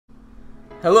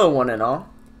Hello one and all,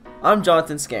 I'm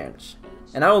Jonathan Scaringe,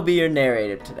 and I will be your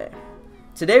narrator today.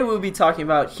 Today we'll be talking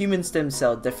about human stem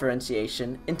cell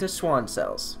differentiation into Schwann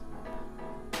cells.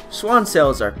 Schwann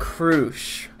cells are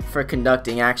crucial for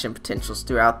conducting action potentials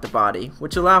throughout the body,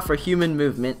 which allow for human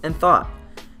movement and thought.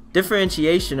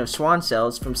 Differentiation of Schwann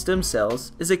cells from stem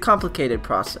cells is a complicated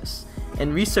process,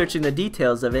 and researching the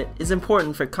details of it is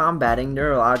important for combating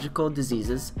neurological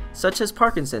diseases such as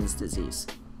Parkinson's disease.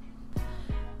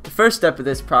 The first step of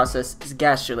this process is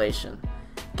gastrulation.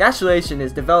 Gastrulation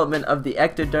is development of the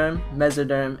ectoderm,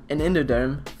 mesoderm, and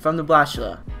endoderm from the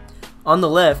blastula. On the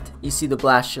left, you see the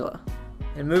blastula.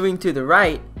 And moving to the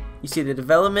right, you see the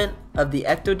development of the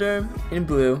ectoderm in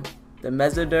blue, the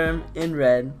mesoderm in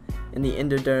red, and the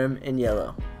endoderm in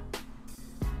yellow.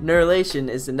 Neurulation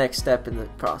is the next step in the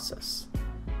process.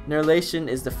 Neurulation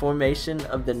is the formation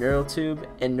of the neural tube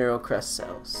and neural crest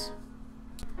cells.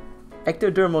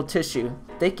 Ectodermal tissue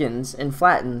thickens and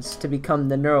flattens to become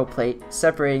the neural plate,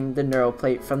 separating the neural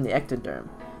plate from the ectoderm.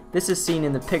 This is seen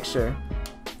in the picture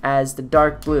as the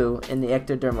dark blue in the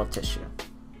ectodermal tissue.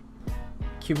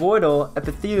 Cuboidal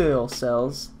epithelial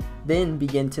cells then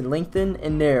begin to lengthen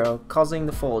and narrow, causing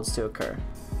the folds to occur.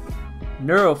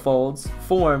 Neural folds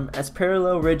form as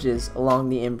parallel ridges along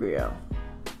the embryo.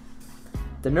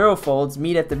 The neural folds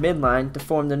meet at the midline to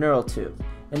form the neural tube,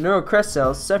 and neural crest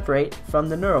cells separate from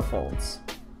the neural folds.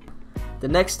 The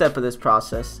next step of this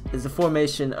process is the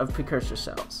formation of precursor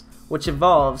cells, which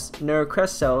involves neural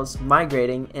crest cells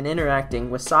migrating and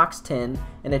interacting with SOX10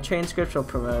 and a transcriptional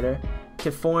promoter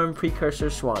to form precursor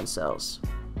Schwann cells.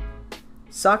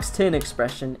 SOX10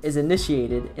 expression is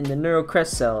initiated in the neural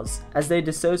crest cells as they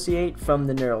dissociate from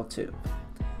the neural tube.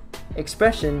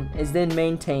 Expression is then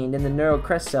maintained in the neural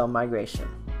crest cell migration.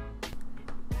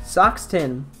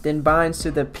 SOX10 then binds to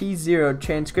the P0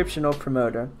 transcriptional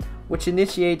promoter, which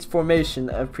initiates formation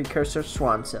of precursor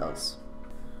Schwann cells.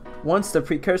 Once the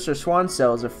precursor Schwann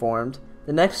cells are formed,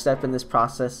 the next step in this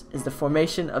process is the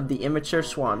formation of the immature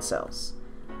Schwann cells.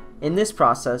 In this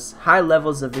process, high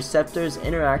levels of receptors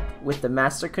interact with the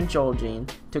master control gene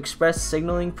to express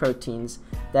signaling proteins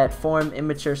that form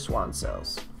immature Schwann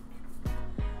cells.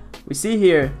 We see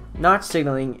here, notch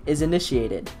signaling is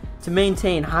initiated to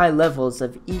maintain high levels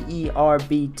of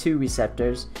EERB2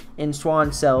 receptors in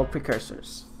Schwann cell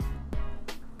precursors.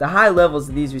 The high levels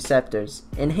of these receptors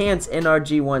enhance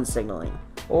NRG1 signaling,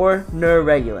 or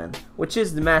neuroregulin, which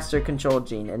is the master control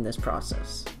gene in this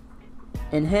process.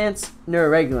 Enhanced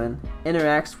neuroregulin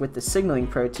interacts with the signaling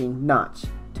protein Notch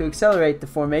to accelerate the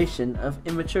formation of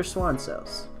immature Schwann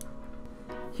cells.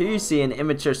 Here you see an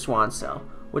immature Schwann cell,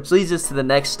 which leads us to the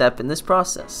next step in this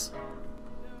process.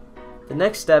 The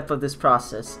next step of this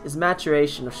process is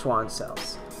maturation of Schwann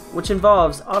cells, which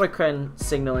involves autocrine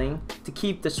signaling to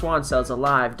keep the Schwann cells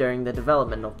alive during the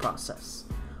developmental process,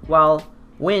 while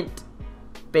Wnt,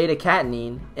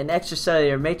 beta-catenin, and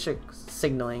extracellular matrix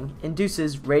signaling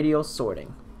induces radial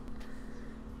sorting.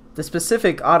 The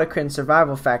specific autocrine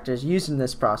survival factors used in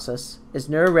this process is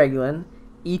neuroregulin,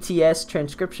 ETS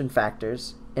transcription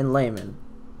factors, and lamin.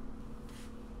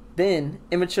 Then,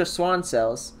 immature Schwann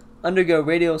cells undergo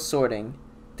radial sorting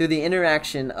through the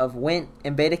interaction of Wnt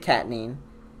and beta-catenin,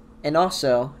 and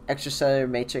also extracellular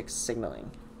matrix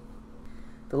signaling.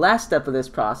 The last step of this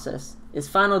process is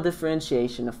final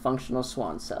differentiation of functional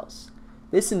Schwann cells.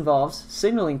 This involves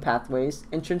signaling pathways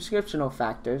and transcriptional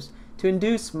factors to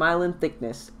induce myelin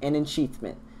thickness and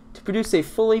ensheathment to produce a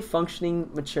fully functioning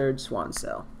matured Schwann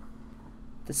cell.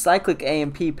 The cyclic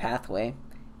AMP pathway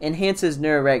enhances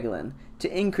neuroregulin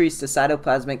to increase the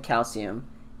cytoplasmic calcium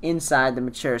inside the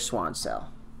mature Schwann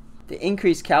cell. The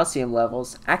increased calcium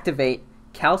levels activate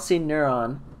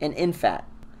calcineurin and NFAT.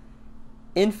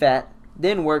 NFAT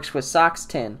then works with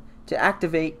SOX10 to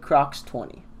activate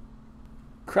CROX20.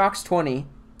 CROX20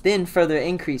 then further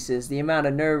increases the amount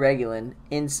of neuroregulin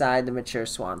inside the mature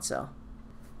Schwann cell.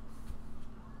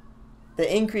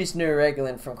 The increased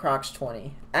neuroregulin from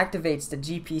CROX20 activates the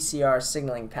GPCR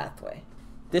signaling pathway.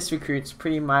 This recruits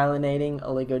pre-myelinating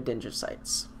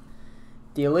oligodendrocytes.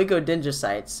 The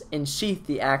oligodendrocytes ensheath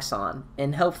the axon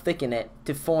and help thicken it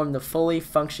to form the fully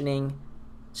functioning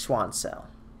Schwann cell.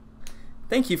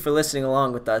 Thank you for listening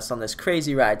along with us on this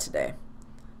crazy ride today.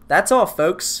 That's all,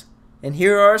 folks, and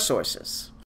here are our sources.